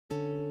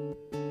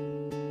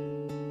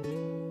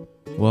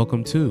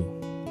Welcome to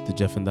the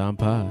Jeff and Don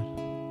Pod.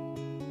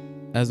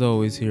 As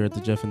always, here at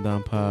the Jeff and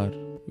Don Pod,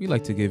 we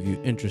like to give you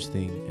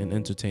interesting and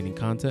entertaining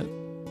content.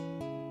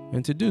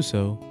 And to do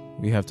so,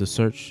 we have to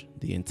search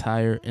the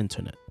entire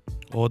internet.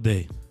 All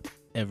day.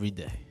 Every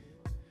day.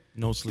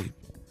 No sleep.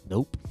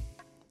 Nope.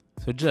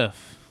 So,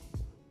 Jeff,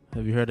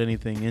 have you heard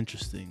anything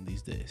interesting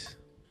these days?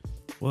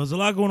 Well, there's a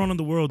lot going on in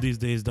the world these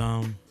days,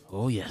 Dom.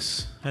 Oh,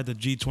 yes. Had the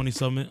G20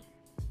 summit.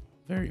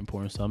 Very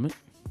important summit.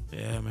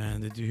 Yeah,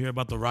 man. Did you hear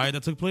about the riot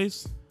that took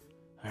place?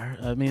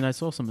 I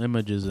saw some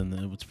images and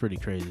it was pretty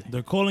crazy.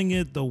 They're calling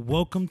it the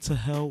Welcome to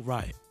Hell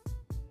riot.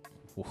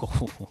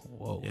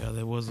 Whoa. Yeah,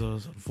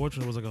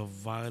 unfortunately, it was like a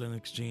violent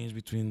exchange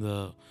between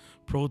the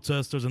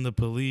protesters and the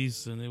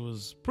police, and it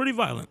was pretty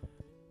violent.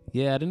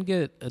 Yeah, I didn't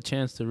get a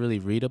chance to really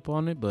read up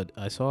on it, but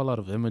I saw a lot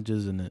of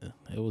images and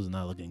it was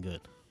not looking good.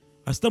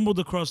 I stumbled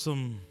across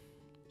some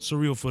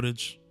surreal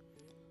footage.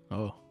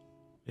 Oh.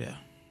 Yeah.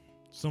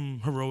 Some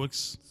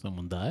heroics.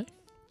 Someone died?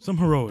 Some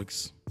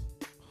heroics.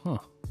 Huh.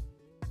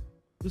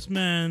 This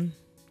lad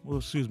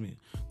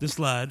This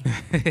lad.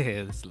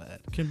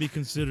 can be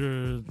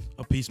considered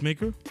a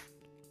peacemaker,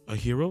 a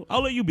hero.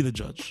 I'll let you be the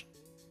judge.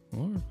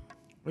 All right.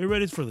 Are you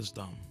ready for this,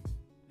 Dom?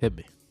 Hit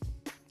me.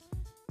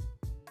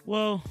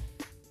 Well,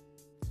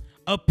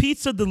 a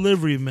pizza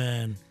delivery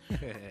man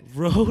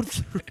rode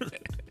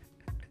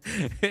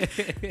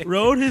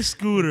his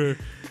scooter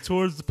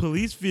towards the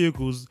police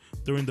vehicles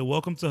during the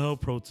Welcome to Hell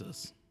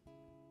protests.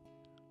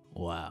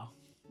 Wow.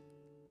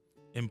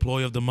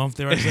 Employee of the month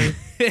there, I say.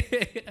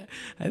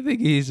 I think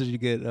he should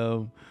get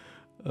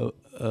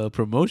a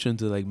promotion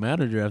to like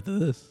manager after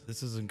this.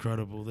 This is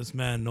incredible. This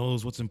man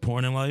knows what's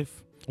important in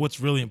life, what's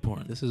really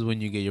important. This is when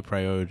you get your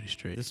priorities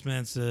straight. This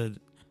man said,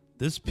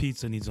 this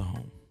pizza needs a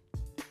home.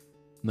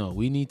 No,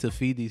 we need to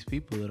feed these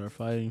people that are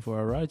fighting for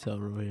our rights out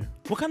over here.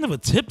 What kind of a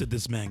tip did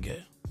this man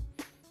get?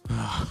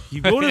 He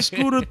rode a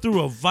scooter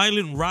through a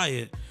violent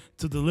riot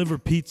to deliver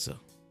pizza.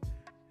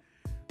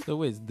 So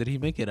wait, did he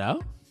make it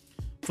out?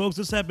 Folks,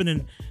 this happened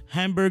in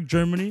Hamburg,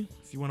 Germany,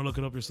 if you want to look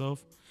it up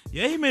yourself.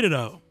 Yeah, he made it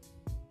out.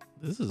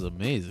 This is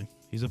amazing.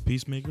 He's a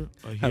peacemaker,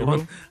 a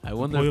hero. I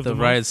wonder if the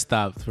riot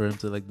stopped for him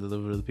to like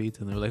deliver the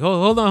pizza, and they were like,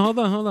 hold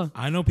on.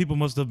 I know people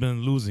must have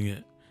been losing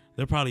it.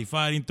 They're probably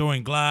fighting,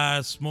 throwing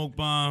glass, smoke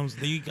bombs.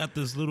 They got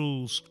this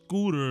little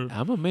scooter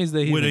I'm amazed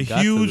that he with a even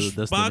got huge to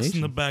the box in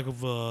destination. the back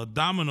of a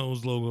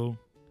Domino's logo.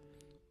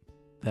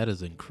 That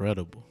is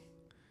incredible.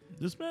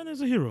 This man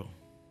is a hero.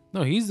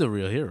 No, he's the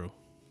real hero.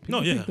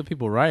 People think the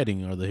people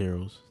rioting are the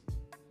heroes.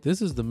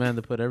 This is the man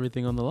that put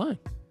everything on the line.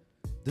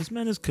 This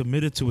man is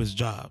committed to his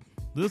job.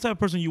 This is the type of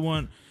person you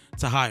want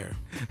to hire.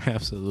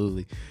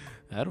 Absolutely.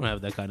 I don't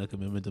have that kind of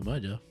commitment to my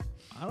job.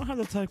 I don't have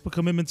that type of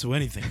commitment to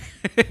anything.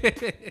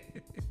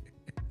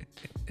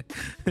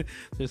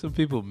 There's some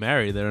people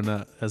married that are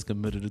not as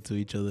committed to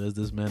each other as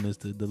this man is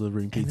to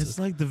delivering pizza. And it's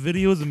like the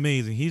video is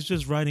amazing. He's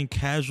just riding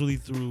casually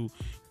through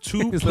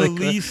two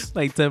police.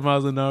 Like 10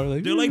 miles an hour.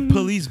 They're like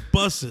police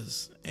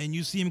buses. And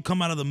you see him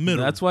come out of the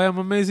middle. That's why I'm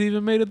amazed he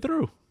even made it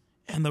through.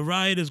 And the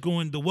riot is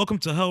going, the Welcome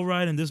to Hell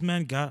riot. And this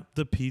man got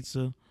the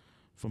pizza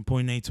from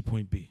point A to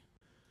point B.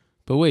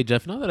 But wait,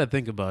 Jeff, now that I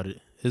think about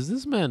it, is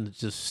this man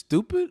just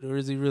stupid or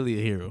is he really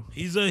a hero?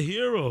 He's a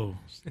hero.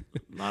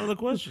 Not the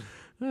question.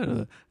 I don't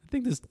know. I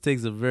think this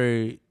takes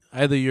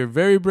either you're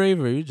very brave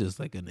or you're just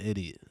like an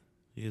idiot.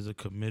 He is a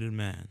committed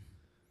man.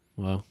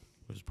 Wow.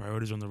 His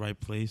priorities are in the right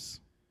place.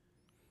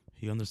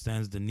 He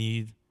understands the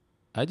need.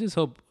 I just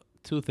hope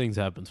two things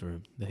happen for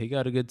him. That he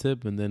got a good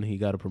tip and then he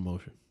got a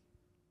promotion.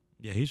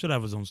 Yeah, he should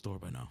have his own store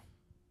by now.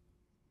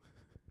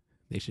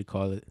 They should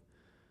call it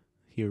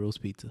Heroes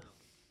Pizza.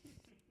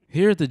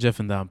 Here at the Jeff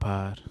and Don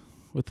Pod,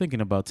 we're thinking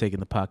about taking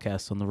the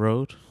podcast on the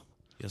road.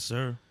 Yes,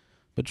 sir.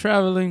 But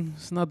traveling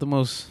is not the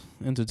most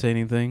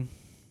entertaining thing.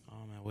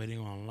 Oh, man, waiting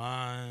on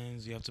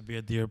lines. You have to be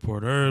at the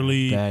airport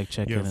early. Bag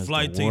checking Your is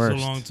flight the takes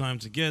worst. a long time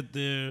to get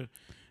there.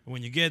 And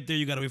when you get there,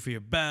 you got to wait for your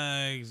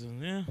bags.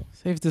 And yeah.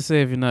 Safe to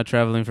say if you're not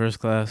traveling first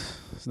class,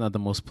 it's not the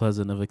most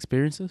pleasant of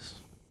experiences.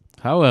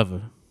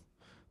 However,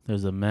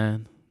 there's a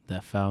man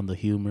that found the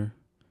humor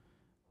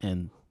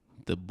in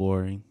the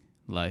boring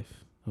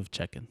life of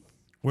check-in.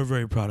 We're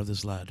very proud of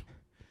this lad.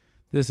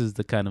 This is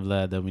the kind of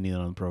lad that we need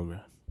on the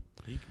program.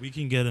 We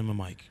can get him a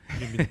mic.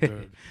 Give me the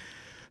third.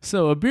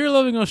 So, a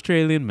beer-loving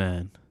Australian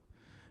man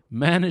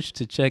managed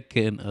to check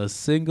in a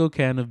single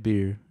can of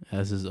beer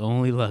as his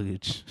only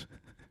luggage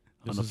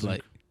on a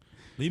flight.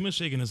 Lima's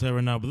shaking his head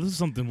right now, but this is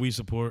something we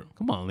support.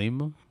 Come on,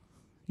 Lima.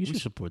 You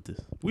should support this.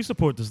 We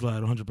support this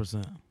lad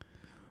 100%.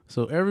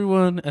 So,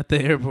 everyone at the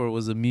airport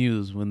was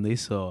amused when they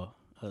saw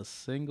a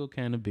single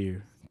can of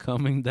beer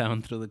coming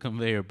down through the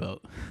conveyor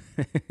belt.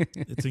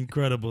 It's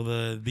incredible.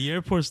 The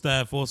airport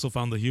staff also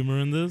found the humor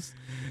in this.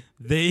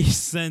 They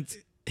sent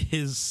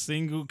his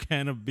single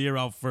can of beer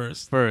out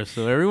first.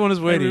 So everyone is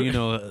waiting,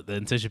 the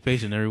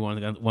anticipation.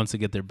 Everyone wants to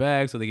get their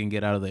bag so they can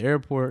get out of the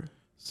airport.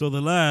 So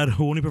the lad,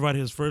 who only provided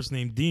his first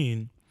name,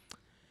 Dean,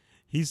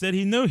 he said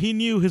he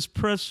knew his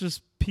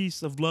precious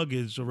piece of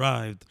luggage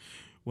arrived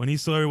when he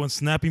saw everyone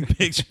snapping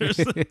pictures.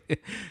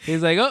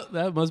 He's like, oh,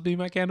 that must be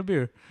my can of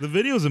beer. The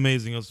video is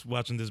amazing. Us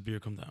watching this beer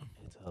come down.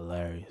 It's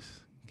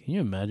hilarious. Can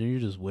you imagine? You're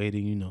just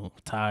waiting,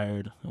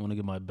 tired. I want to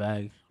get my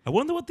bag. I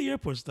wonder what the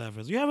airport staff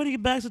is. You have any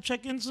bags to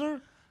check in,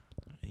 sir?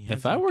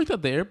 If I worked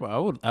at the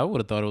airport, I would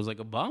have thought it was like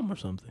a bomb or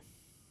something.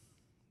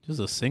 Just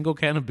a single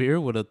can of beer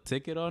with a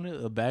ticket on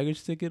it, a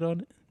baggage ticket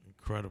on it.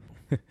 Incredible.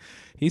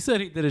 He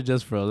said he did it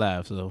just for a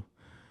laugh, so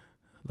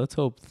let's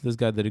hope this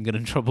guy didn't get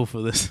in trouble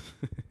for this.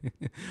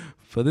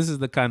 But this is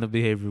the kind of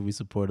behavior we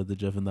support at the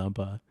Jeff and Don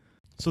Pod.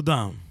 So,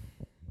 Dom,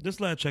 this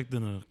lad checked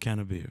in a can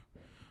of beer.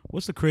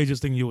 What's the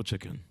craziest thing you'll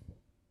check in?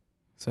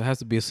 So it has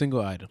to be a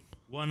single item.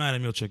 One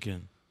item you'll check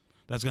in.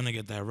 That's going to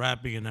get that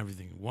wrapping and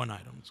everything. One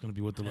item. It's going to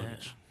be with the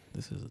luggage.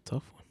 This is a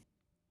tough one.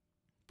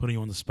 Putting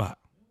you on the spot.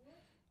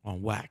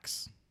 On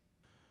wax.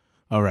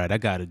 All right, I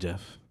got it,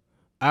 Jeff.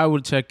 I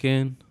would check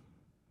in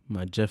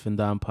my Jeff and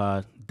Don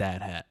Pod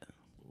dad hat.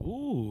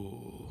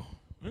 Ooh.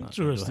 It'll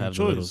Interesting have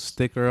a little choice.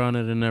 sticker on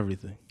it and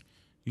everything.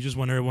 You just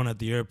want everyone at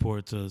the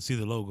airport to see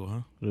the logo, huh?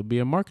 It'll be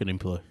a marketing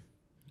play.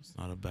 It's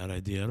not a bad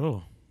idea at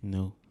all.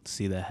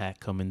 See that hat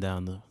coming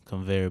down the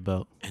conveyor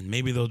belt. And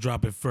maybe they'll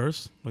drop it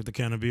first, like the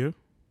can of beer.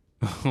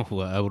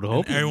 Well, I would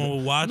hope. And everyone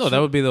will watch. No, that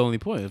would be the only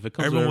point. If it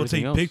comes Everyone will with take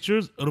everything else.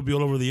 pictures. It'll be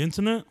all over the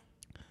internet.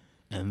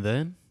 And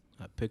then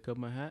I pick up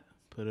my hat,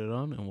 put it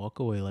on, and walk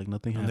away like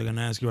nothing And they're happened.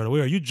 going to ask you right away,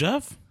 are you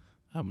Jeff?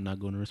 I'm not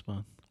going to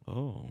respond.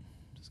 Oh,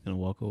 Just going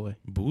to walk away.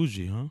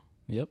 bougie, huh?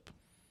 Yep.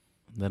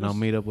 Then I'll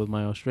meet up with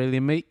my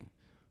Australian mate.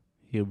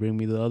 He'll bring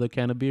me the other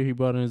can of beer he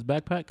brought in his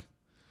backpack.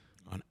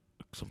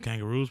 Some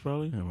kangaroos,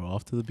 probably. And we're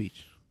off to the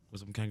beach. With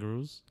some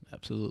kangaroos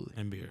Absolutely.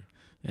 and beer.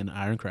 And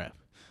iron crab.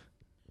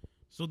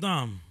 So,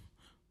 Dom,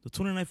 the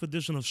 29th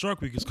edition of Shark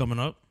Week is coming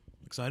up.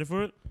 Excited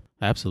for it?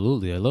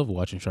 Absolutely. I love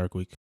watching Shark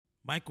Week.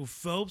 Michael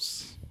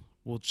Phelps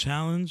will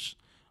challenge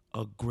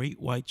a great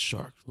white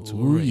shark to a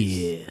Ooh, race.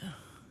 yeah.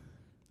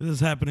 This is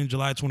happening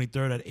July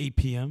 23rd at 8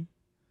 p.m.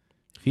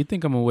 If you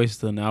think I'm going to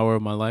waste an hour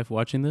of my life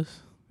watching this,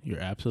 you're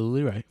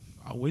absolutely right.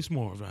 I'll waste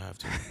more if I have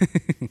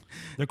to.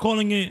 They're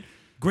calling it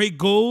Great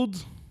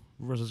Gold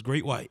versus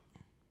Great White.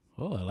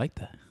 Oh, I like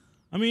that.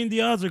 I mean,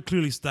 the odds are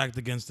clearly stacked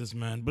against this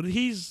man, but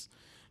he's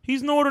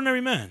no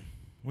ordinary man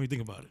when you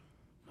think about it.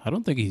 I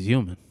don't think he's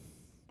human.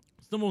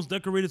 He's the most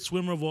decorated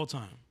swimmer of all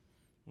time.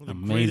 One of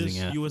the Amazing greatest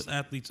athlete. U.S.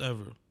 athletes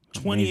ever.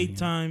 Amazing.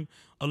 28-time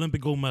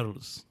Olympic gold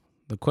medalist.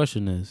 The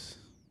question is,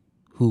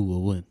 who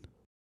will win?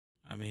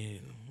 I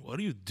mean, what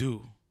do you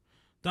do?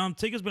 Dom,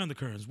 take us behind the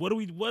curtains.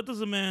 What does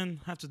a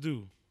man have to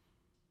do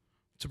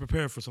to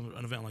prepare for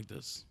an event like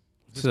this?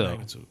 This So-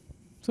 magnitude?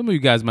 Some of you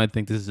guys might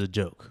think this is a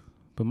joke,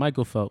 but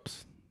Michael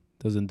Phelps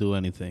doesn't do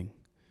anything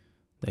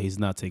that he's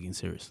not taking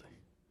seriously.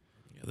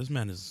 Yeah, this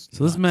man is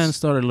So this nuts. man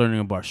started learning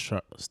about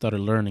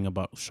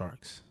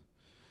sharks,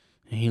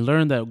 and he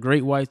learned that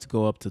great whites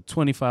go up to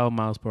 25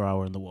 miles per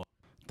hour in the water.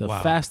 The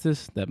Wow.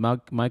 fastest that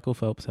Michael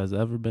Phelps has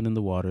ever been in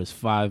the water is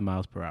 5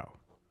 miles per hour.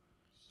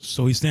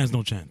 So he stands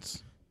no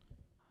chance.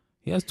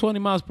 He has 20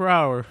 miles per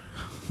hour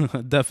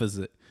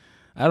deficit.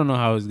 I don't know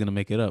how he's gonna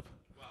make it up.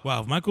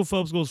 Wow, if Michael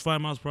Phelps goes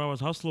 5 miles per hour,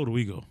 how slow do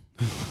we go?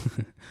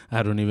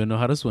 I don't even know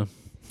how to swim.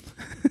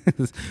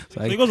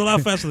 So He goes a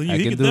lot faster than you.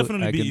 He can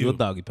definitely I beat can do you. a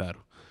doggy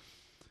paddle.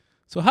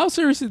 So how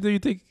seriously do you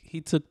think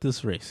he took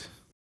this race?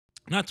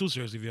 Not too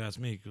serious if you ask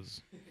me,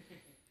 because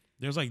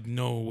there's like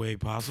no way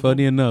possible.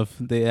 Funny enough,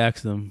 they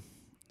asked him,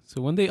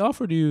 so when they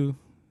offered you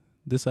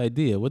this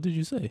idea, what did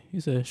you say? He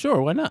said,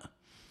 sure, why not?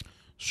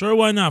 Sure,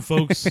 why not,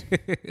 folks?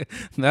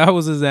 That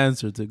was his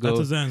answer to That's go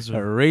his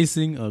answer.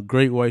 racing a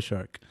great white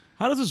shark.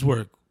 How does this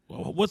work?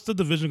 What's the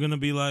division going to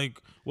be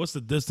like? What's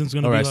the distance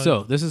going to All be right, like?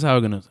 so this is how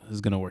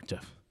it's gonna work,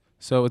 Jeff.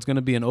 So it's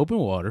gonna be in open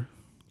water.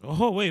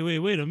 Oh, wait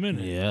a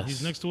minute. Yes.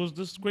 He's next to us,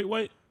 this great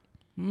white?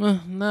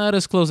 Not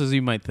as close as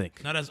you might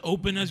think. Not as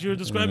open as you're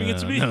describing it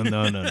to me?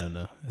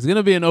 No. It's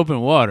gonna be in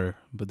open water,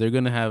 but they're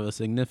gonna have a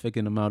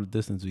significant amount of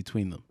distance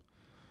between them,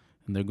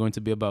 and they're going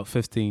to be about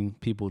 15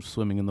 people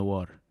swimming in the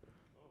water.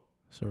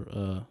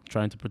 So,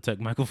 trying to protect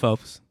Michael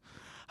Phelps.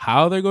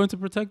 How they're going to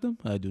protect him,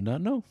 I do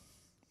not know.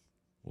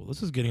 Well,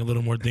 this is getting a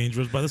little more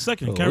dangerous by the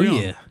second. Carry on.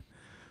 Yeah.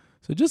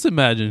 So just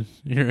imagine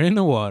you're in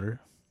the water,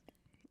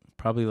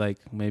 probably like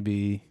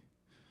maybe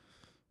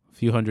a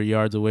few hundred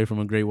yards away from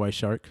a great white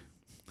shark,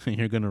 and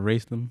you're gonna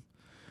race them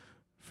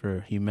for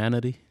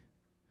humanity,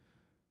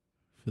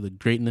 for the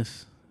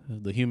greatness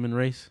of the human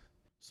race.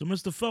 So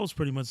Mr. Phelps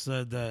pretty much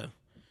said that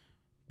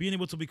being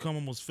able to become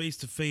almost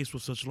face-to-face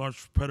with such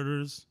large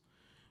predators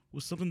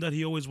was something that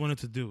he always wanted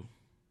to do.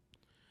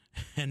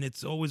 And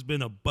it's always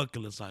been a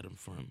bucket list item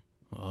for him.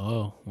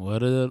 Oh, what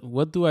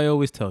do I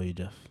always tell you,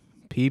 Jeff?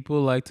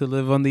 People like to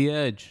live on the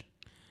edge.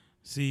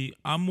 See,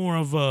 I'm more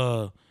of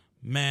a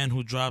man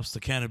who drops the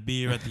can of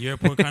beer at the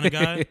airport kind of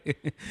guy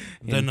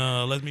than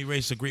let me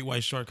race a great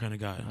white shark kind of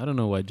guy. I don't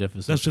know why Jeff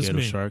is so That's just scared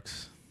of me.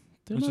 sharks.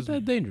 They're That's not just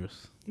that me.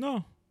 dangerous.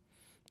 No,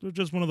 they're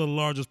just one of the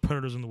largest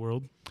predators in the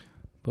world.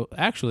 But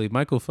actually,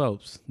 Michael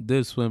Phelps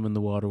did swim in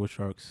the water with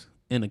sharks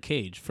in a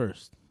cage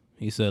first.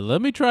 He said,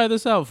 "Let me try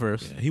this out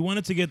first." Yeah, he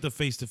wanted to get the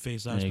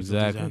face-to-face aspect of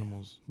Exactly. these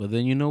animals. But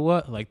then you know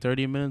what? Like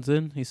 30 minutes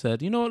in, he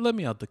said, "You know what? Let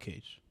me out the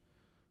cage.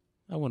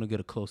 I want to get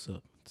a close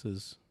up to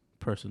this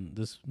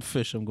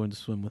fish I'm going to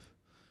swim with."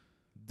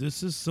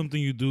 This is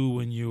something you do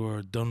when you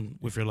are done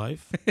with your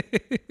life.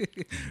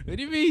 What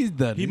do you mean he's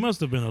done? He must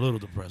have been a little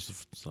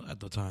depressed at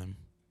the time.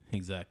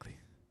 Exactly.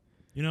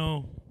 You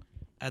know,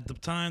 at the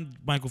time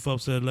Michael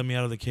Phelps said, "Let me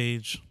out of the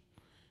cage,"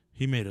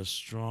 he made a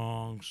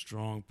strong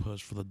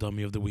push for the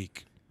dummy of the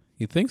week.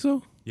 You think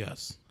so?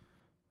 Yes.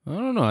 I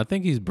don't know. I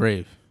think he's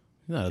brave.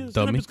 He's not a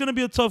dummy. It's going to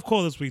be a tough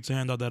call this week to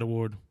hand out that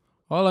award.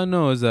 All I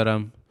know is that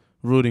I'm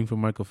rooting for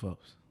Michael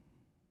Phelps.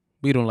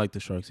 We don't like the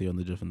Sharks here on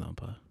the Jeff and Don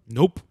Pod.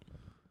 Nope.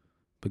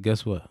 But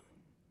guess what?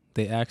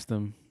 They asked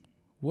him,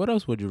 "What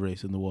else would you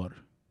race in the water?"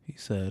 He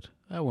said,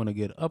 "I want to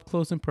get up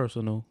close and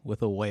personal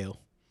with a whale."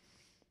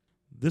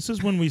 This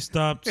is when we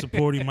stopped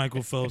supporting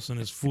Michael Phelps and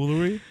his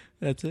foolery.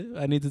 That's it.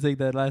 I need to take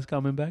that last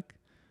comment back.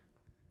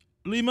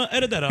 Lima,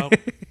 edit that out.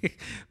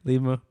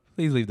 Lima,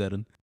 please leave that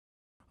in.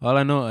 All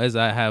I know is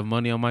I have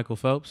money on Michael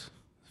Phelps.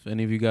 If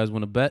any of you guys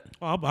want to bet.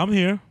 Oh, I'm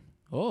here.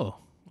 Oh,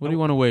 what do you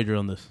want to wager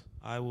on this?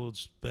 I will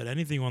bet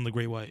anything on the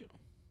Great White.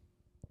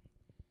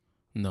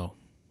 No.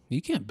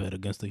 You can't bet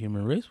against the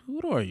human race.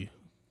 What are you?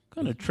 What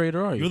kind of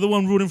traitor are you? You're the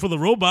one rooting for the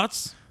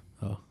robots.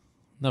 Oh,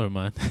 never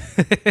mind.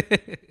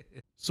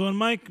 So in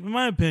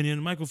my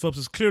opinion, Michael Phelps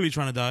is clearly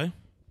trying to die.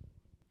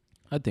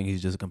 I think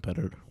he's just a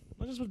competitor.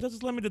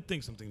 Just let me to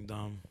think something,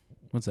 Dom.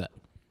 What's that?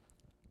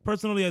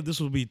 Personally, this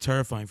would be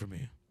terrifying for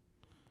me.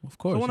 Of So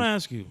course. I want to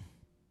ask you,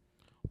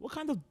 what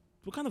kind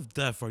of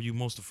death are you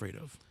most afraid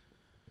of?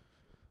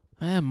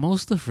 I am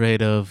most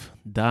afraid of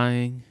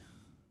dying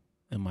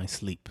in my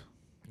sleep.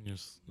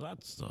 Yes,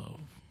 that's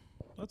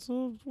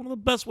one of the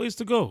best ways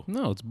to go.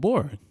 No, it's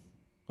boring.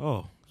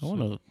 Oh, I want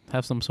to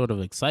have some sort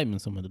of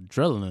excitement, some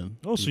adrenaline.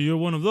 Oh, so you're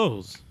one of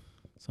those.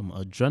 Some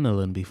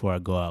adrenaline before I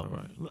go out. All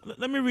right.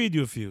 Let me read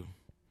you a few.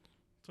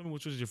 Tell me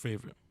which is your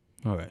favorite.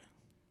 All right.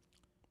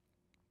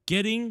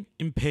 Getting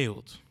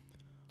impaled.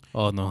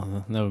 Oh,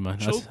 no, never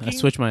mind. I Choking?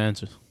 switched my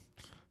answers.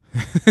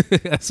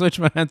 I switched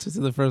my answer to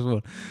the first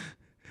one.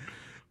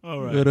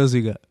 All right. What else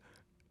you got?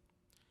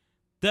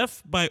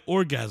 Death by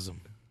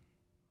orgasm.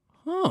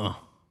 Huh.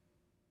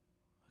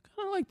 I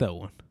kind of like that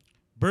one.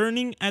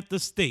 Burning at the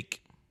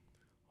stake.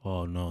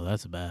 Oh, no,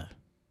 that's bad.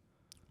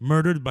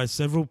 Murdered by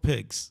several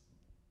pigs.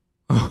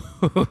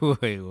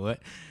 Wait, what?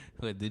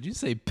 Wait, did you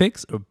say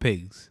pigs or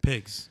pigs?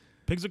 Pigs.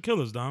 Pigs are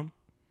killers, Dom.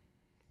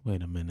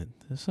 Wait a minute.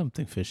 There's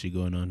something fishy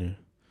going on here.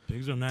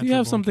 Pigs are natural. Do you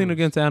have born something killers.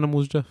 against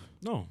animals, Jeff?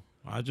 No,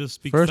 I just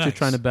speak First, facts. you're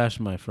trying to bash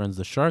my friends,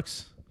 the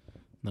sharks.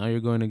 Now you're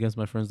going against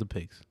my friends, the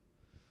pigs.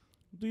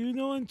 Do you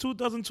know in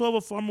 2012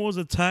 a farmer was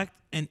attacked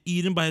and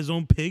eaten by his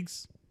own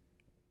pigs?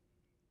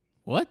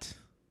 What?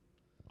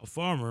 A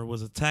farmer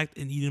was attacked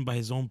and eaten by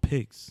his own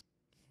pigs.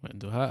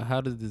 Wait,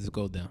 how did this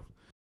go down?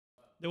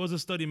 There was a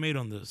study made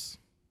on this.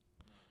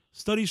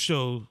 Studies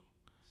show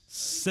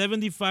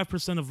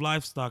 75% of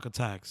livestock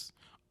attacks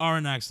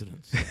aren't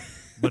accidents,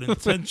 but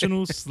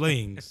intentional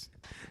slayings.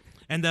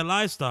 And that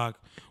livestock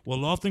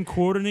will often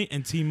coordinate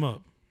and team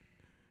up.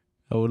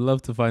 I would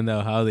love to find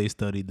out how they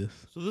studied this.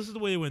 So this is the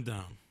way it went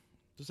down.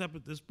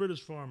 This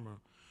British farmer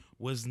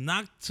was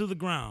knocked to the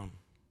ground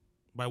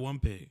by one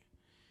pig,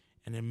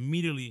 and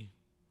immediately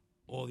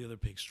all the other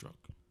pigs struck.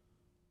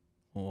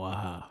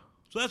 Wow.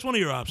 So that's one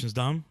of your options,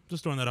 Dom.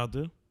 Just throwing that out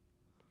there.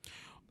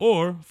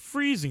 Or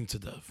freezing to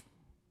death.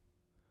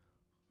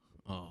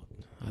 Oh,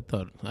 I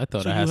thought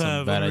So I had you some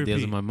have, bad on ideas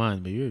repeat, in my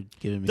mind, but you're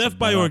giving me Death some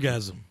by bad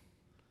orgasm.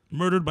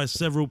 Murdered by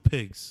several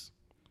pigs.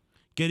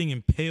 Getting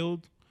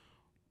impaled.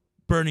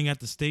 Burning at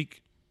the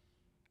stake.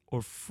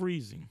 Or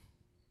freezing.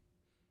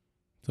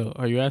 So,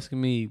 are you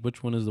asking me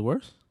which one is the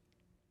worst,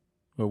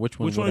 or which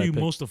one? Which one would are I you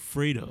pick? most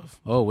afraid of?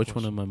 Oh, which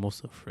one am I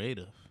most afraid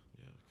of?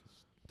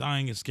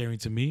 Dying is scary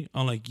to me,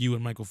 unlike you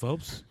and Michael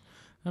Phelps.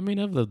 I mean,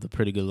 I've lived a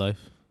pretty good life.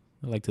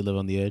 I like to live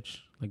on the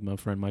edge, like my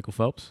friend Michael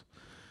Phelps.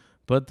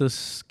 But the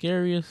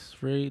scariest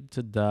afraid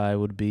to die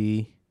would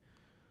be,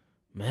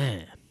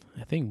 man,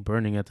 I think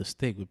burning at the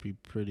stake would be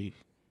pretty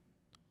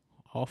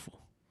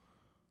awful.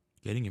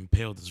 Getting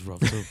impaled is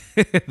rough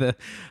too.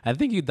 I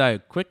think you die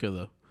quicker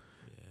though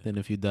than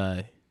if you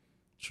die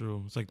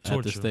True. It's like at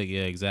torture. the stake.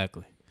 Yeah,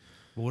 exactly.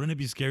 But wouldn't it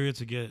be scarier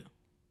to get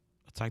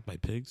attacked by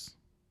pigs?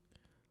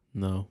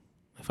 No.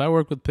 If I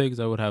worked with pigs,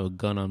 I would have a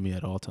gun on me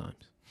at all times.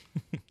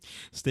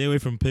 Stay away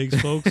from pigs,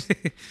 folks.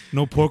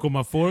 No pork on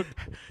my fork.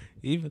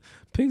 Even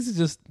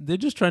pigs they're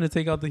just trying to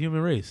take out the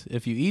human race.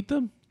 If you eat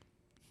them,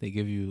 they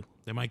give you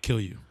They might kill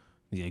you.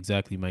 yeah,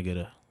 exactly. You might get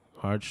a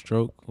heart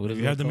stroke. If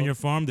you have them in your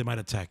farm, they might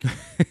attack you.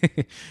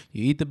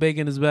 You eat the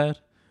bacon is bad,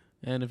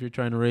 and if you're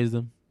trying to raise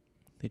them,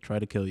 they try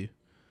to kill you.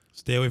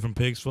 Stay away from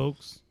pigs,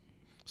 folks.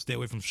 Stay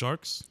away from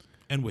sharks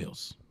and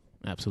whales.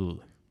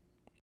 Absolutely.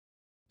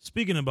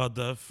 Speaking about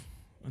death,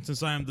 and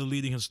since I am the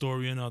leading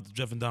historian of the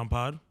Jeff and Don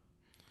Pod,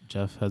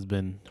 Jeff has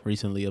been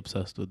recently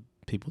obsessed with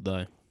people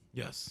dying.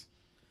 yes.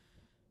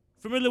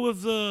 Familiar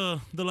with the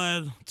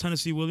lad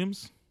Tennessee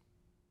Williams?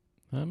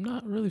 I'm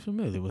not really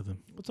familiar with him.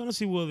 Well,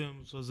 Tennessee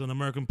Williams was an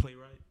American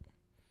playwright,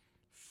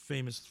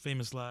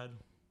 famous lad.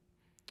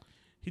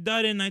 He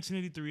died in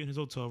 1983 in his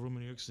hotel room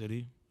in New York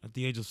City at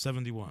the age of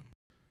 71.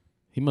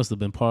 He must have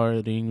been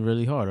partying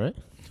really hard,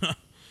 right?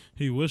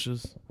 He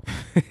wishes.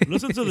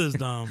 Listen to this,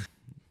 Dom.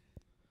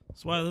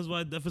 That's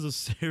why death is a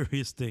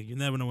serious thing. You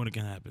never know when it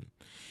can happen.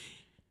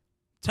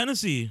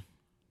 Tennessee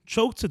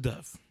choked to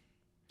death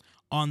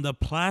on the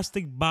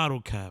plastic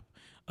bottle cap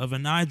of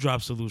an eye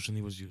drop solution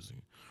he was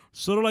using.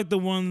 Sort of like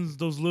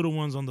those little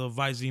ones on the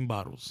Visine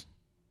bottles.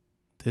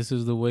 This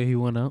is the way he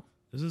went out?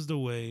 This is the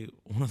way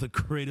one of the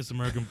greatest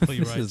American This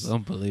playwrights is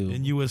unbelievable.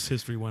 in U.S.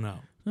 history went out.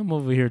 I'm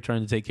over here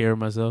trying to take care of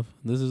myself.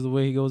 This is the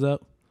way he goes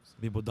out?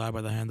 Some people die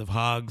by the hand of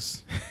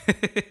hogs.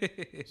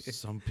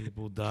 Some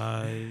people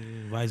die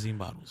in Visine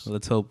bottles.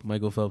 Let's hope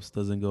Michael Phelps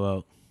doesn't go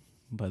out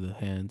by the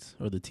hands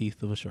or the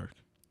teeth of a shark.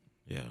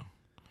 Yeah.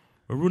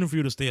 We're rooting for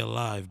you to stay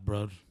alive,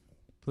 bro.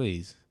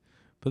 Please.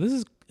 But this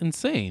is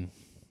insane.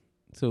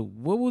 So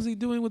what was he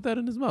doing with that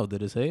in his mouth?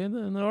 Did it say in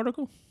the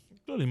article?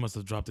 Thought he must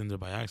have dropped in there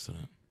by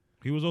accident.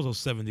 He was also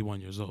 71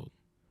 years old.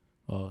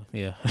 Oh,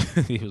 yeah.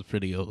 He was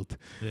pretty old.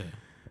 Yeah.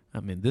 I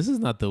mean, this is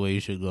not the way you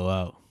should go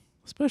out.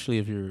 Especially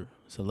if you're a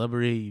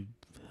celebrity,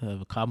 you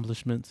have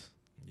accomplishments.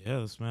 Yeah,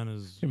 this man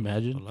is Can you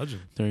imagine? a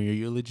legend. During your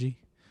eulogy,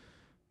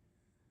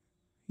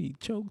 he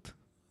choked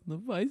the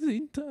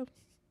Visine top. All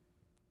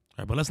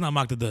right, but let's not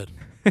mock the dead.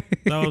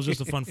 That was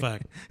just a fun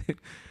fact.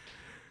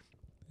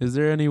 Is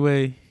there any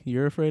way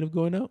you're afraid of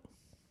going out?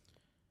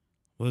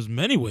 Well, there's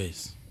many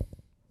ways.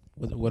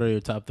 What are your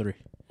top three?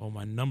 Oh,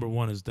 my number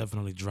one is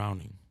definitely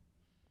drowning.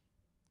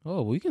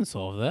 Oh, we can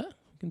solve that.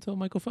 We can tell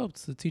Michael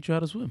Phelps to teach you how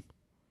to swim.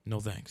 No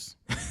thanks.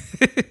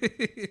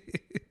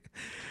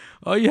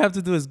 All you have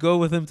to do is go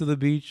with him to the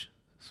beach,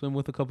 swim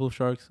with a couple of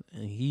sharks,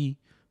 and he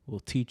will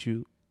teach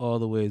you all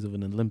the ways of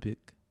an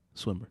Olympic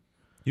swimmer.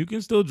 You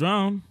can still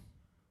drown.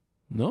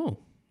 No.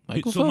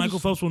 Michael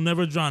Phelps will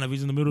never drown if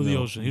he's in the middle of the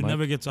ocean. He'll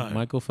never get tired.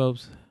 Michael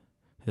Phelps,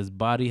 his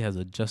body has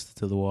adjusted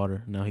to the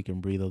water. Now he can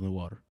breathe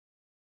underwater.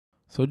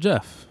 So,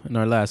 Jeff, in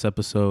our last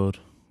episode,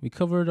 we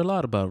covered a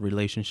lot about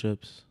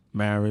relationships,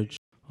 marriage,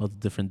 all the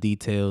different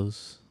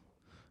details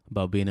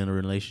about being in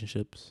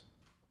relationships.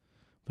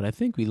 But I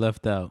think we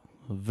left out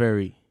a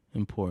very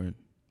important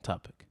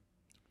topic.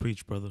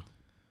 Preach, brother.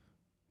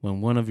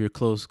 When one of your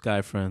close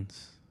guy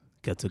friends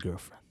gets a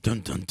girlfriend.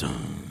 Dun, dun,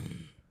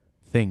 dun.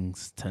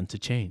 Things tend to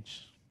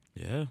change.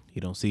 Yeah.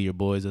 You don't see your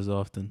boys as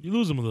often. You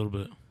lose them a little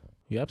bit.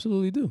 You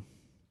absolutely do.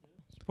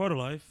 It's part of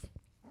life.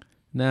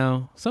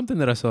 Now, something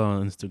that I saw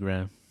on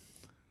Instagram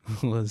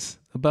was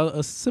about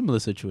a similar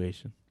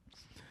situation.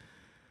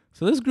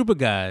 So this group of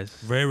guys...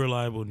 Very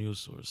reliable news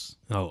source.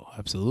 Oh,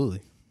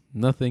 absolutely.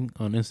 Nothing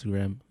on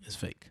Instagram is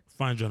fake.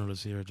 Fine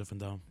journalists here at Jeff and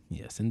Dom.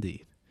 Yes,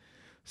 indeed.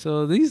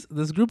 So this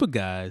group of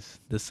guys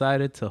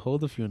decided to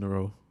hold a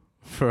funeral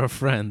for a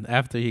friend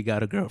after he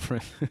got a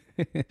girlfriend.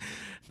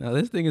 Now,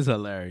 this thing is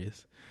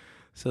hilarious.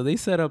 So they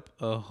set up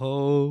a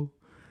whole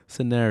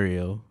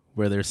scenario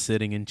where they're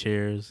sitting in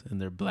chairs in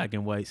their black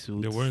and white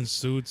suits. They're wearing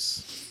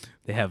suits.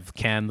 They have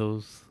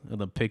candles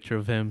and a picture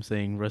of him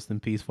saying, "Rest in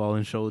peace,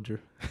 fallen soldier."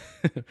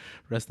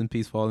 Rest in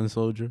peace, fallen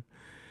soldier.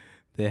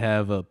 They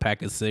have a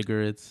pack of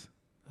cigarettes,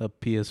 a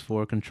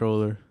PS4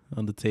 controller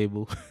on the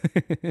table.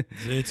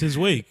 It's his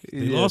wake.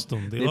 They lost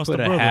him. They lost put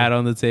a a brother. hat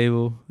on the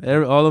table.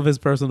 All of his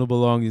personal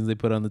belongings they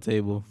put on the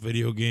table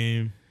Video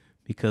game.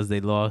 because they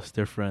lost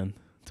their friend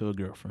to a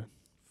girlfriend.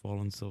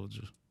 Fallen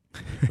soldier.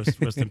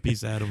 Rest in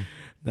peace, Adam.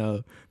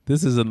 Now,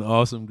 this is an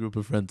awesome group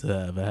of friends to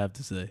have, I have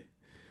to say.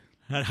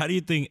 How do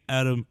you think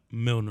Adam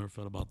Milner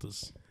felt about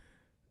this?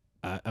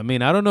 I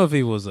mean, I don't know if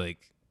he was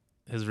like,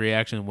 his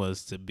reaction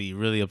was to be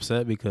really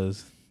upset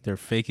because they're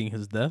faking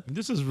his death,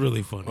 This is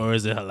really funny. or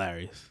is it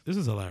hilarious? This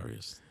is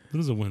hilarious. This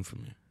is a win for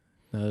me.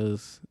 That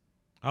is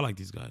I like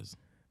these guys.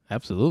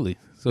 absolutely.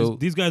 So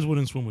These guys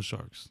wouldn't swim with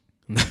sharks.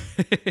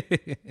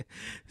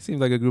 seems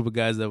like a group of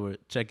guys that were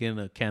checking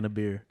a can of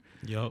beer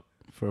Yup.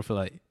 for a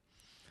flight.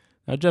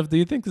 Now, Jeff, do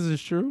you think this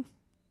is true?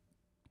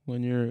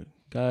 When your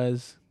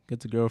guys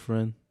gets a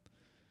girlfriend,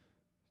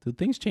 do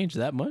things change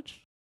that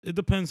much? It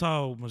depends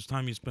how much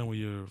time you spend with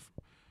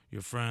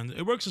your friend.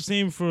 It works the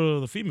same for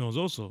the females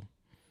also.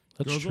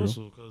 That's Girls true.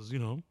 also, because, you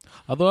know.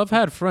 Although I've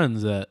had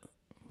friends that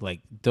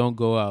like don't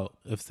go out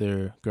if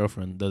their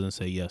girlfriend doesn't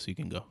say yes, you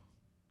can go.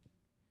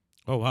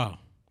 Oh, wow.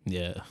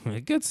 Yeah,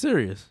 it gets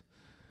serious.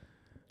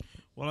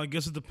 Well, I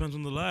guess it depends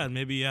on the lad.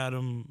 Maybe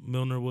Adam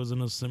Milner was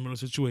in a similar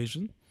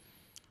situation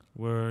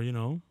where, you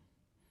know,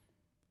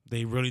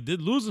 they really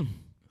did lose him.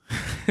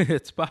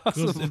 It's 'Cause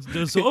possible.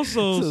 there's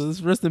also So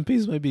this rest in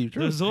peace might be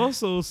true. there's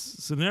also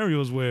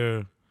scenarios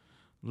where,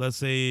 let's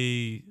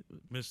say,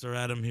 Mr.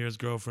 Adam here's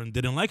girlfriend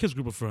didn't like his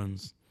group of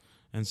friends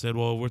and said,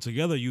 well, we're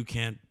together. You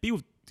can't be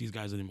with these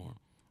guys anymore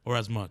or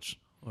as much.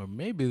 Or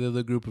maybe they're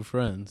the group of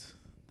friends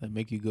that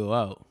make you go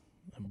out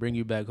and bring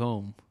you back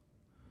home,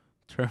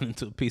 turn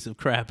into a piece of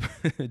crap,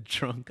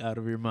 drunk out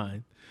of your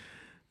mind.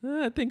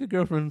 I think a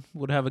girlfriend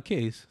would have a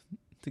case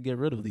to get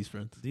rid of these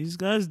friends. These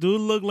guys do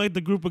look like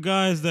the group of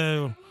guys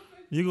that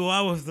you go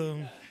out with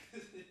them.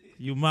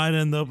 You might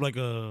end up like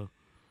a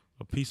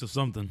piece of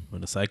something,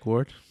 On the psych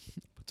ward.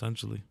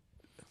 potentially.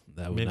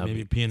 That would Maybe, not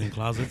maybe peeing in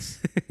closets.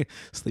 be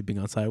sleeping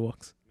on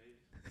sidewalks.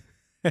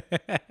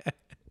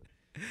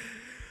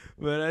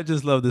 But I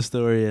just love this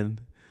story,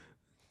 and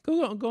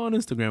go on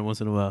Instagram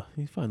once in a while.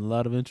 You find a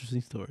lot of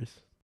interesting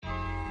stories.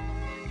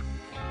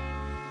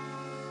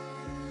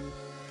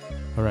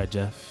 All right,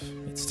 Jeff.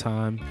 It's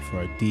time for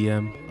our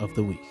DM of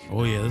the week.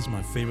 Oh yeah, this is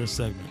my favorite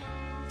segment.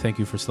 Thank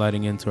you for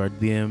sliding into our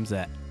DMs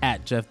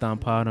at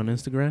JeffDonPod on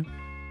Instagram.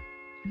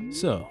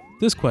 So,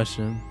 this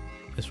question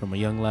is from a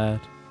young lad.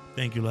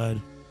 Thank you, lad.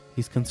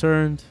 He's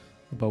concerned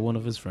about one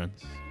of his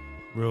friends,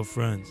 Real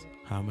friends.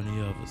 How many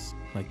of us?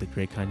 like the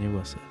great Kanye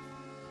West said.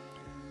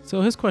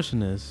 So his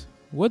question is,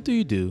 what do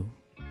you do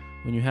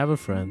when you have a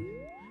friend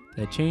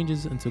that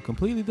changes into a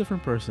completely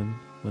different person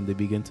when they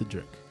begin to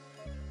drink?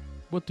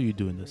 What do you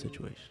do in this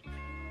situation?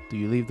 Do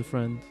you leave the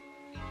friend?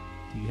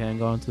 Do you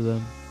hang on to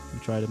them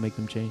and try to make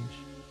them change?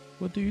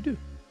 What do you do?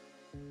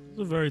 It's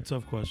a very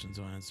tough question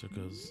to answer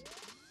because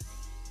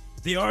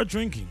they are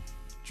drinking.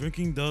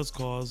 Drinking does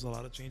cause a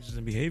lot of changes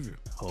in behavior,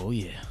 Oh,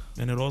 yeah.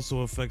 and it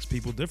also affects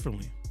people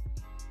differently.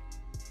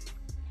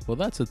 Well,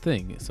 that's the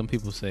thing. Some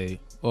people say,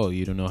 oh,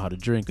 you don't know how to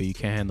drink or you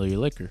can't handle your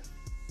liquor.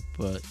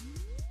 But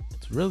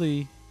it's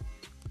really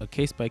a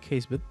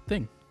case-by-case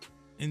thing.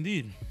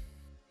 Indeed.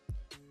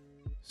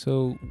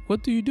 So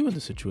what do you do in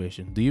this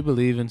situation? Do you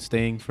believe in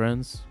staying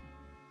friends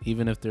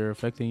even if they're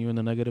affecting you in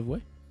a negative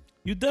way?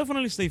 You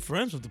definitely stay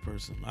friends with the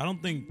person. I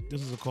don't think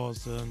this is a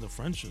cause to end the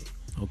friendship.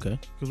 Okay.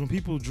 Because when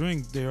people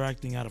drink, they're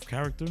acting out of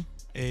character.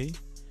 It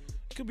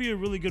could be a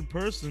really good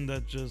person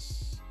that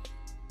just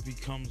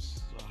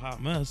becomes a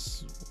hot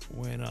mess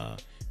when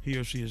he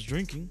or she is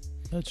drinking.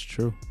 That's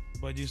true.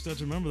 But you still have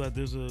to remember that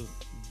there's a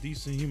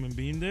decent human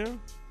being there.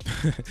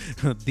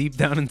 Deep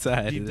down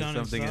inside, Deep there's down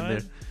something inside, in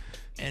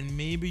there. and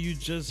maybe you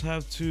just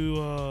have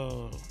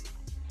to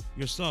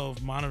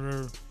yourself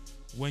monitor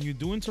when you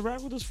do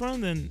interact with this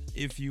friend, and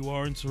if you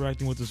are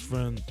interacting with this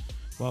friend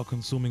while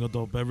consuming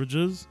adult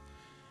beverages,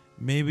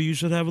 maybe you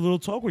should have a little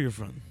talk with your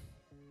friend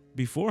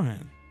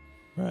beforehand.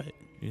 Right.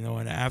 You know,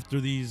 and after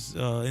these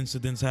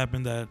incidents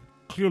happen that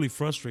clearly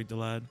frustrate the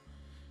lad,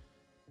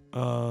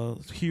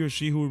 he or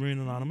she who remain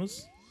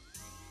anonymous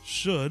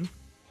should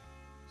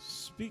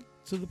speak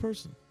to the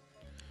person.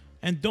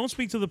 And don't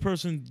speak to the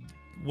person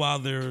while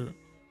they're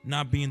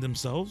not being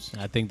themselves.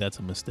 I think that's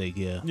a mistake,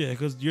 yeah. Yeah,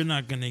 because you're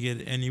not going to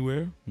get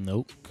anywhere,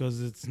 Nope.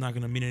 because it's not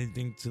going to mean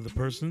anything to the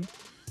person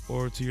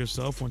or to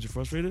yourself once you're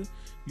frustrated.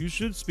 You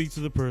should speak to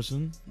the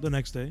person the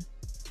next day.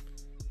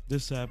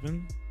 This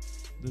happened.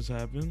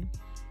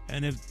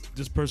 And if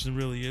this person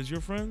really is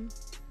your friend,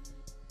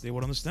 they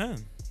would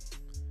understand.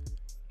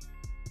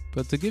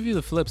 But to give you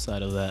the flip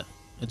side of that,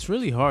 it's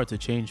really hard to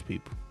change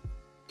people.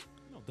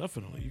 No,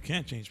 definitely. You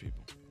can't change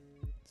people.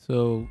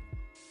 So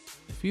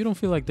if you don't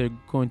feel like they're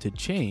going to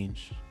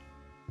change,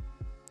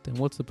 then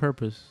what's the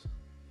purpose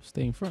of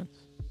staying friends?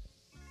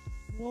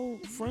 Well,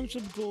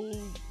 friendship goes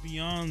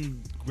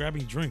beyond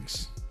grabbing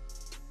drinks.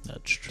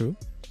 That's true.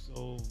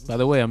 So By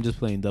the way, I'm just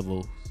playing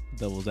devil's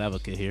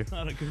advocate here. it's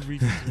not a good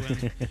reason to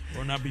end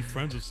or not be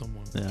friends with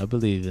someone. Yeah, I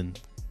believe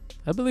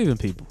in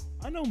people.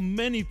 I know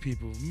many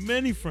people,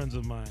 many friends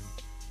of mine,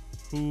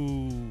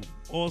 who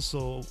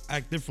also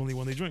act differently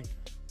when they drink.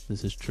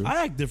 This is true.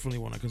 I act differently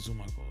when I consume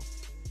alcohol.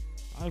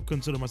 I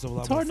consider myself a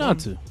lot It's more hard fun. not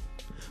to.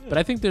 But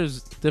I think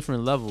there's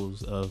different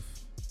levels of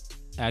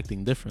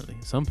acting differently.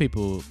 Some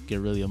people get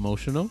really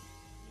emotional.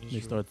 It's They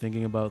true. start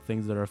thinking about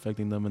things that are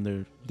affecting them in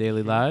their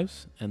daily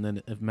lives, and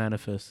then it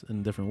manifests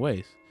in different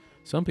ways.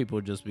 Some people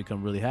just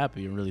become really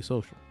happy and really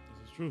social.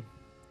 This is true.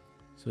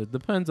 So it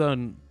depends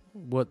on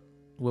what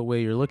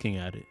way you're looking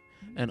at it.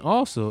 And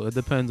also, it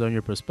depends on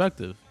your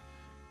perspective.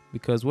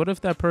 Because what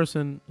if that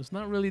person is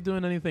not really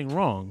doing anything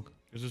wrong?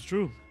 This is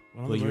true.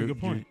 Another but very you're-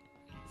 good point.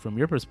 From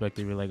your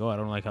perspective, you're like, oh, I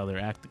don't like how they're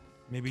acting.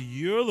 Maybe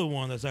you're the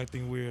one that's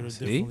acting weird or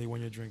See? differently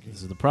when you're drinking.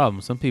 This is the problem.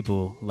 Some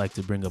people like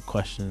to bring up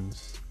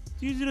questions.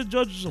 It's easy to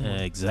judge someone.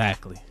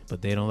 Exactly.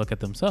 But they don't look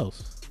at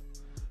themselves.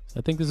 So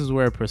I think this is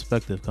where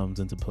perspective comes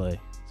into play.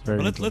 It's very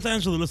But let's important.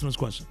 answer the listener's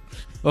question.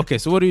 Okay,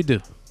 so what do you do?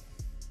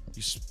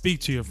 You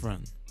speak to your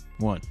friend.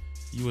 1,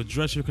 You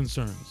address your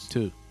concerns.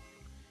 2.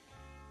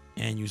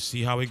 And you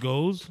see how it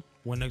goes.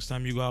 When next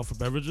time you go out for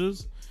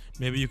beverages,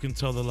 maybe you can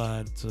tell the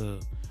lad to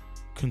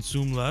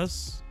consume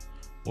less,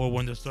 or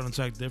when they're starting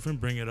to act different,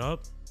 bring it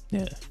up.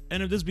 Yeah.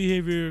 And if this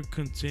behavior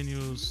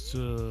continues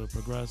to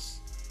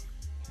progress,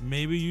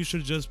 maybe you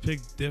should just pick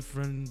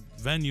different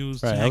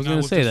venues to Right. hang I was out going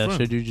to with say this that.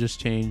 friend. Should you just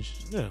change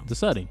Yeah, the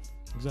setting?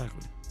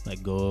 exactly.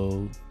 Like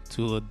go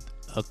to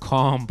a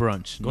calm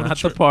brunch, Go to not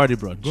the church. party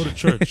brunch. Go to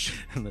church.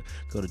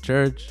 Go to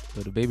church.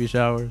 Go to baby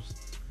showers.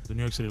 The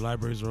New York City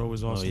libraries are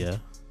always awesome. Oh yeah,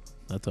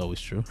 that's always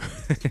true.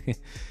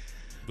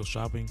 Go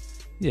shopping.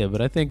 Yeah,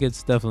 but I think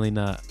it's definitely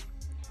not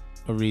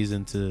a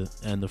reason to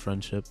end the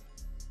friendship,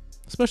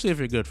 especially if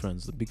you're good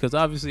friends. Because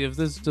obviously, if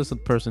this is just a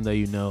person that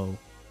you know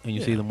and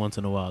you see Yeah. them once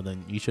in a while,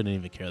 then you shouldn't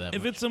even care that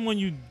If much. it's someone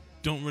you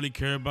don't really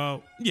care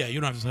about, yeah, you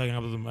don't have to hang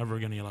out with them ever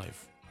again in your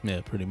life.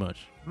 Yeah, pretty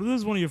much. But if this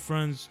is one of your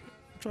friends,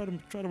 try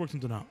to work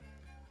something out.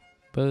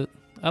 But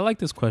I like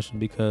this question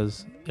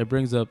because it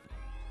brings up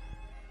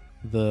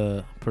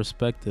the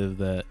perspective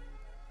that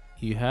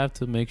you have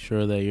to make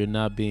sure that you're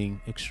not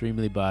being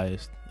extremely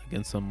biased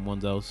against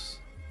someone else's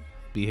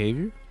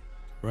behavior.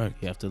 Right.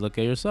 You have to look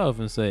at yourself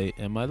and say,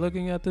 am I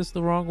looking at this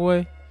the wrong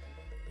way?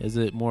 Is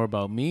it more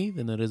about me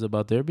than it is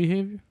about their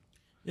behavior?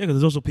 Yeah, because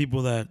there's also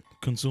people that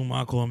consume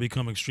alcohol and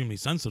become extremely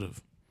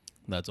sensitive.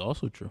 That's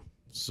also true.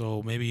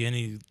 So maybe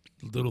any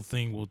little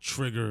thing will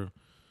trigger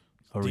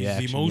A these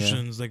reaction,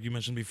 emotions, like you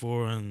mentioned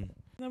before. And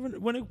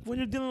when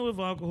you're dealing with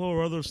alcohol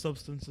or other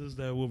substances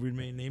that will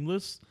remain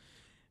nameless,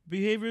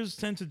 behaviors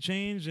tend to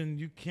change, and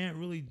you can't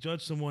really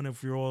judge someone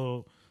if you're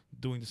all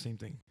doing the same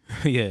thing.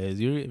 Yeah, if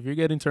you're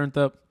getting turned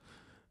up,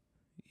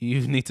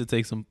 you need to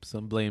take some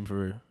blame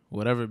for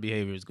whatever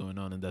behavior is going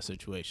on in that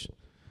situation.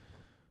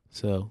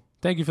 So,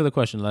 thank you for the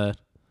question, lad.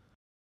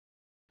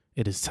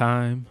 It is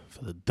time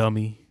for the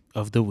dummy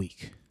of the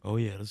week. Oh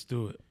yeah, let's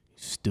do it.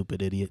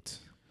 Stupid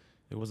idiots.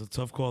 It was a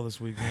tough call this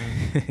week,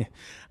 man.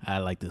 I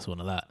like this one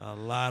a lot. A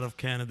lot of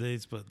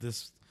candidates, but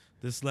this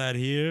lad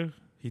here,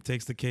 he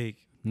takes the cake.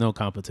 No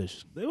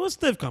competition. It was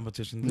stiff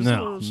competition.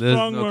 There's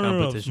Strong no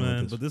runner-ups, competition with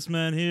man. this. But this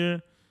man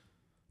here,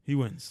 he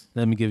wins.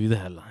 Let me give you the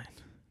headline.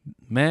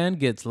 Man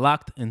gets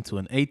locked into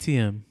an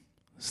ATM,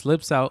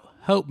 slips out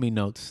help me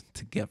notes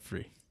to get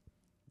free.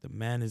 The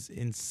man is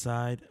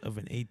inside of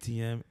an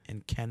ATM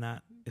and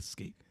cannot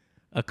escape.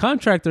 A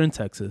contractor in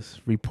Texas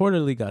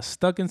reportedly got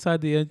stuck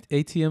inside the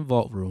ATM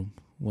vault room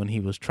when he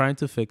was trying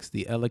to fix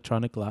the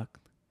electronic lock,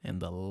 and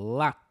the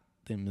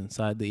locked him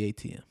inside the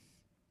ATM.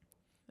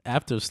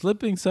 After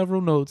slipping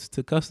several notes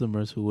to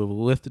customers who were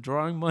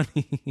withdrawing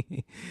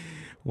money,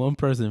 one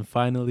person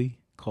finally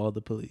called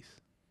the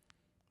police.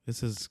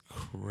 This is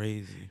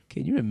crazy.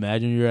 Can you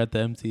imagine you're at the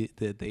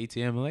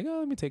ATM and like, oh,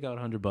 let me take out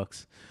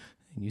 $100,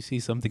 and you see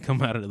something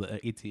come out of the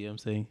ATM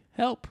saying,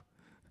 "Help!"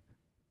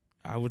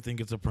 I would think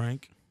it's a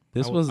prank. I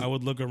I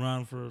would look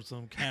around for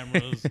some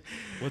cameras.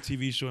 What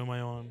TV show am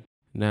I on?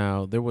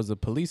 Now, there was a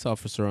police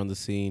officer on the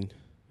scene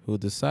who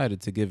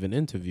decided to give an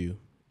interview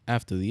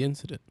after the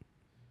incident.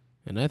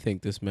 And I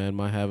think this man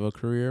might have a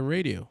career in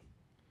radio.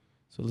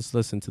 So let's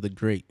listen to the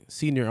great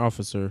senior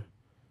officer,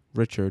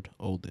 Richard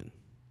Olden.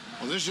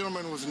 Well, this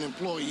gentleman was an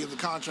employee of the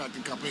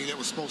contracting company that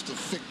was supposed to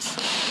fix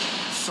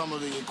some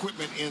of the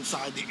equipment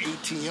inside the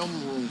ATM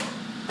room.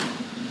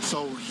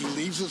 So he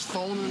leaves his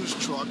phone in his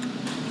truck.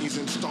 He's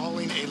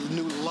installing a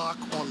new lock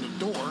on the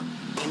door,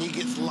 and he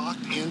gets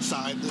locked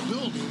inside the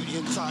building,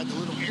 inside the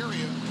little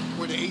area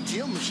where the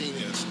ATM machine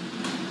is.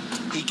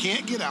 He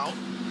can't get out.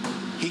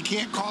 He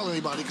can't call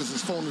anybody because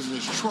his phone is in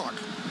his truck.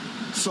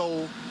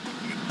 So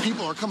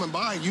people are coming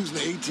by using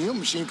the ATM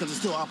machine because it's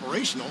still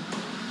operational.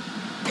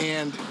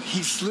 And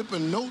he's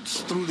slipping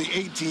notes through the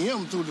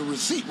ATM, through the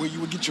receipt, where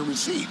you would get your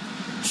receipt,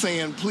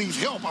 saying, "Please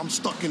help, I'm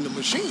stuck in the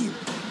machine."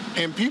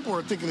 And people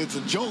are thinking it's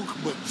a joke,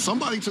 but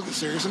somebody took it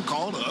serious and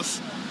called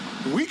us.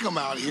 We come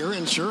out here,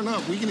 and sure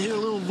enough, we can hear a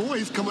little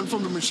voice coming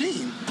from the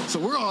machine. So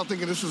we're all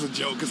thinking this is a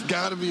joke. It's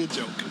got to be a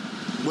joke.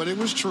 But it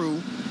was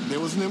true. There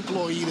was an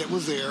employee that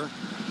was there,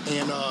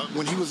 and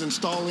when he was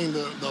installing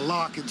the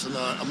lock, it's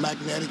a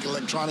magnetic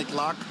electronic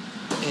lock,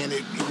 and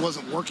it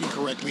wasn't working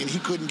correctly, and he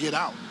couldn't get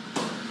out.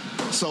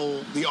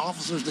 So the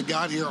officers that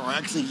got here are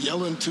actually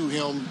yelling to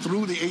him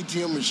through the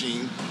ATM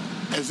machine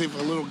as if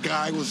a little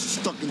guy was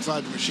stuck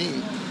inside the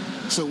machine.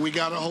 So we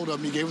got a hold of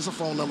him. He gave us a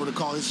phone number to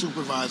call his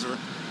supervisor.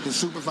 His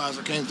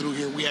supervisor came through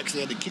here. We actually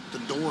had to kick the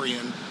door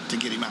in to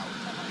get him out.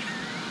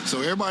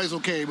 So everybody's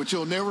okay, but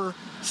you'll never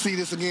see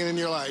this again in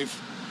your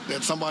life,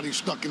 that somebody's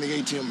stuck in the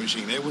ATM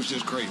machine. It was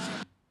just crazy.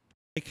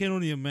 I can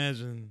only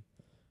imagine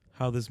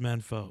how this man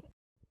felt.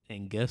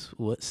 And guess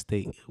what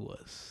state it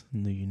was?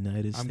 In the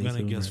United I'm States going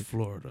to of guess America.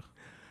 Florida.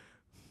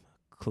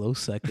 Close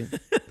second.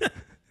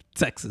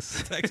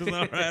 Texas. Texas,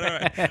 all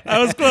right. I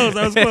was close.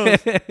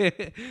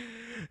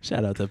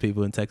 Shout out to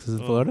people in Texas and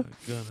Florida. Oh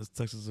my goodness,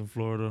 Texas and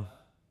Florida.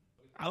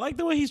 I like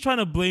the way he's trying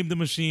to blame the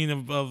machine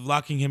of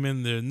locking him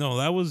in there. No,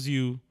 that was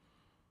you.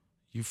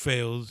 You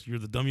failed. You're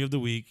the dummy of the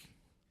week.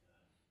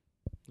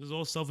 This is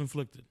all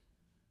self-inflicted.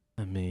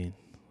 I mean,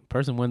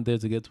 person went there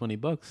to get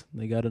 $20.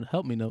 They got a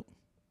help me note.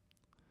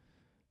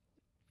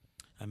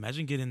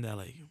 Imagine getting that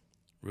like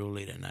real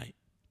late at night.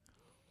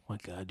 Oh my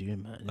God, do you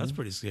imagine? That's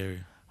pretty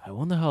scary. I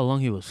wonder how long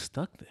he was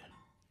stuck there.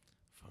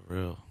 For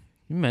real.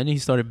 You imagine he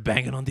started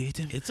banging on the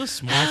ATM? It's a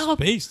small Help!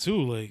 space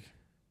too. Like,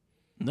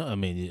 No, I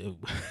mean,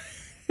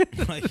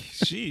 like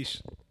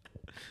sheesh.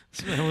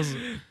 This man was.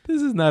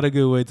 this is not a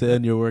good way to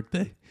end your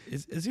workday.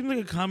 It seems like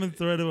a common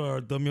thread of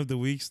our dummy of the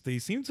weeks. They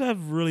seem to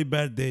have really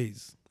bad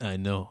days I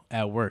know,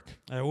 at work.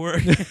 at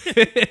work.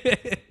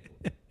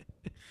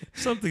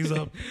 Something's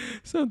up.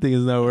 Something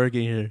is not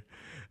working here.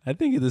 I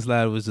think this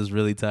lad was just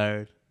really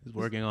tired. He's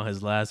working on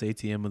his last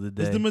ATM of the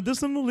day. Is the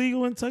medicinal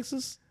legal in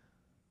Texas?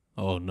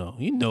 Oh no,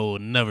 you know it will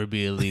never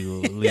be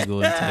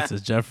illegal in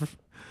Texas, Jeffrey.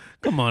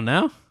 Come on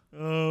now.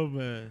 Oh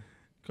man!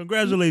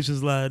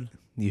 Congratulations, lad.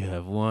 You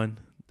have won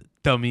the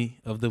dummy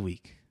of the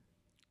week.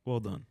 Well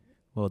done.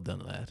 Well done,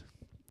 lad.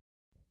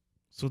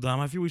 So, Dom,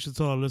 I feel we should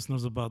tell our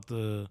listeners about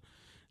the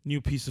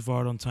new piece of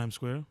art on Times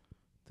Square.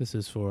 This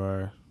is for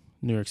our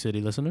New York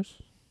City listeners.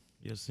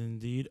 Yes,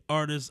 indeed.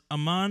 Artist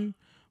Aman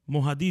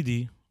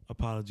Mohadidi,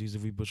 apologies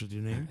if we butchered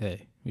your name,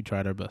 Hey, we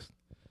tried our best.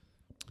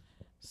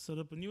 set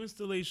up a new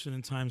installation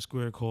in Times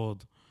Square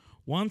called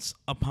Once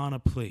Upon a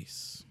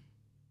Place.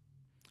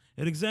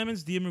 It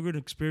examines the immigrant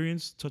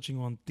experience, touching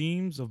on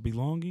themes of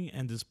belonging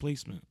and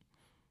displacement.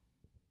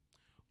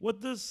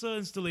 What this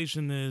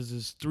installation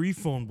is 3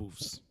 phone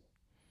booths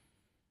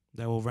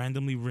that will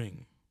randomly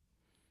ring,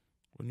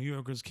 where New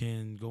Yorkers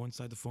can go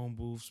inside the phone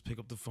booths, pick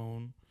up the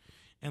phone,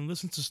 and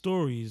listen to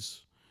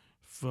stories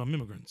from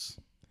immigrants.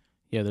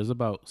 Yeah, there's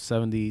about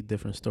 70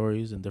 different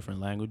stories in different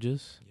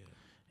languages,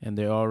 and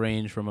they all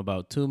range from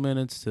about 2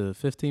 minutes to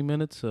 15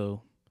 minutes,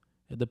 so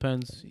it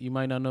depends. You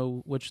might not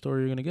know which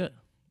story you're going to get.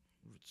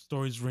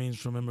 Stories range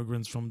from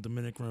immigrants from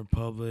Dominican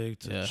Republic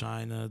to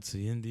China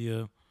to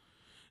India.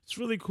 It's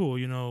really cool.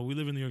 You know, we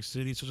live in New York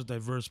City, such a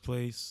diverse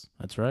place.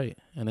 That's right,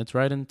 and it's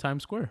right in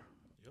Times Square.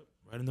 Yep,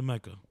 right in the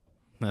Mecca.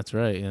 That's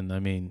right, and I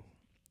mean,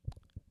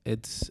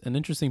 it's an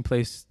interesting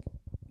place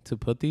to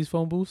put these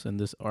phone booths and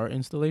this art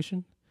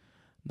installation.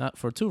 Not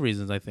for 2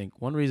 reasons, I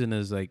think. One reason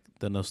is like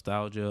the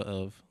nostalgia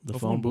of the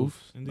phone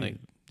booth. Indeed. Like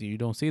you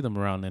don't see them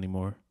around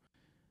anymore.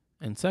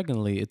 And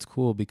secondly, it's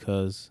cool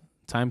because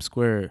Times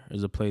Square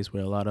is a place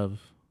where a lot of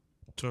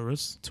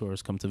Tourists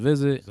come to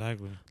visit.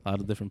 Exactly. A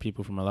lot of different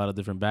people from a lot of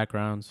different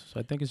backgrounds.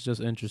 So I think it's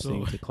just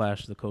interesting to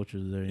clash the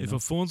cultures there. If a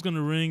phone's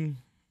gonna ring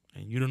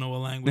and you don't know what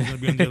language is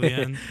gonna be on the other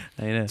end,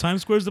 I know.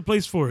 Times Square's the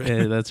place for it.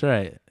 Yeah, that's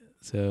right.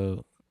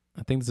 So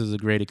I think this is a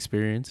great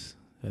experience.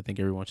 I think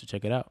everyone should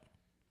check it out.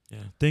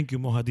 Yeah. Thank you,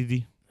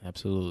 Mohadidi.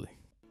 Absolutely.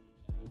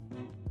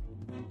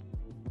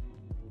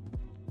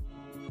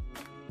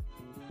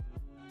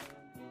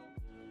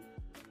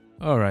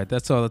 All right,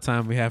 that's all the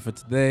time we have for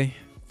today.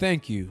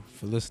 Thank you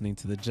for listening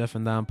to the Jeff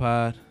and Don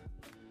Pod.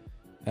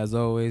 As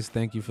always,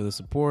 thank you for the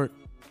support.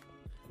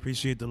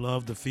 Appreciate the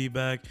love, the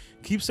feedback.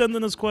 Keep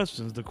sending us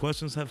questions. The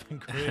questions have been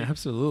great.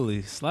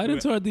 Absolutely. Slide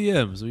into our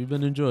DMs. We've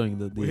been enjoying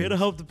the DMs. We're here to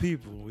help the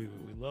people. We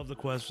love the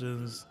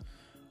questions.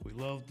 We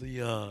love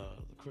the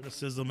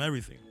criticism,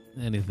 everything.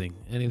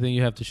 Anything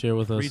you have to share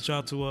with us. Reach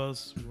out to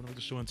us. We want to make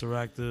the show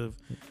interactive.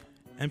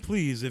 And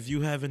please, if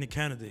you have any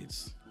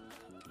candidates,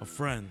 a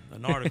friend,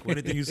 an article,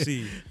 anything you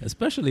see,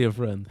 especially a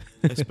friend,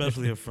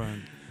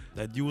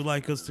 that you would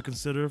like us to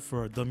consider for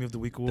our Dummy of the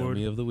Week award.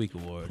 Dummy of the Week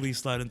award. Please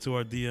slide into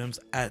our DMs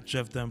at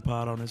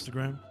JeffDonPod on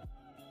Instagram.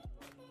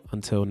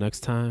 Until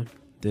next time,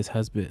 this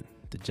has been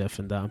the Jeff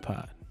and Don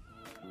Pod.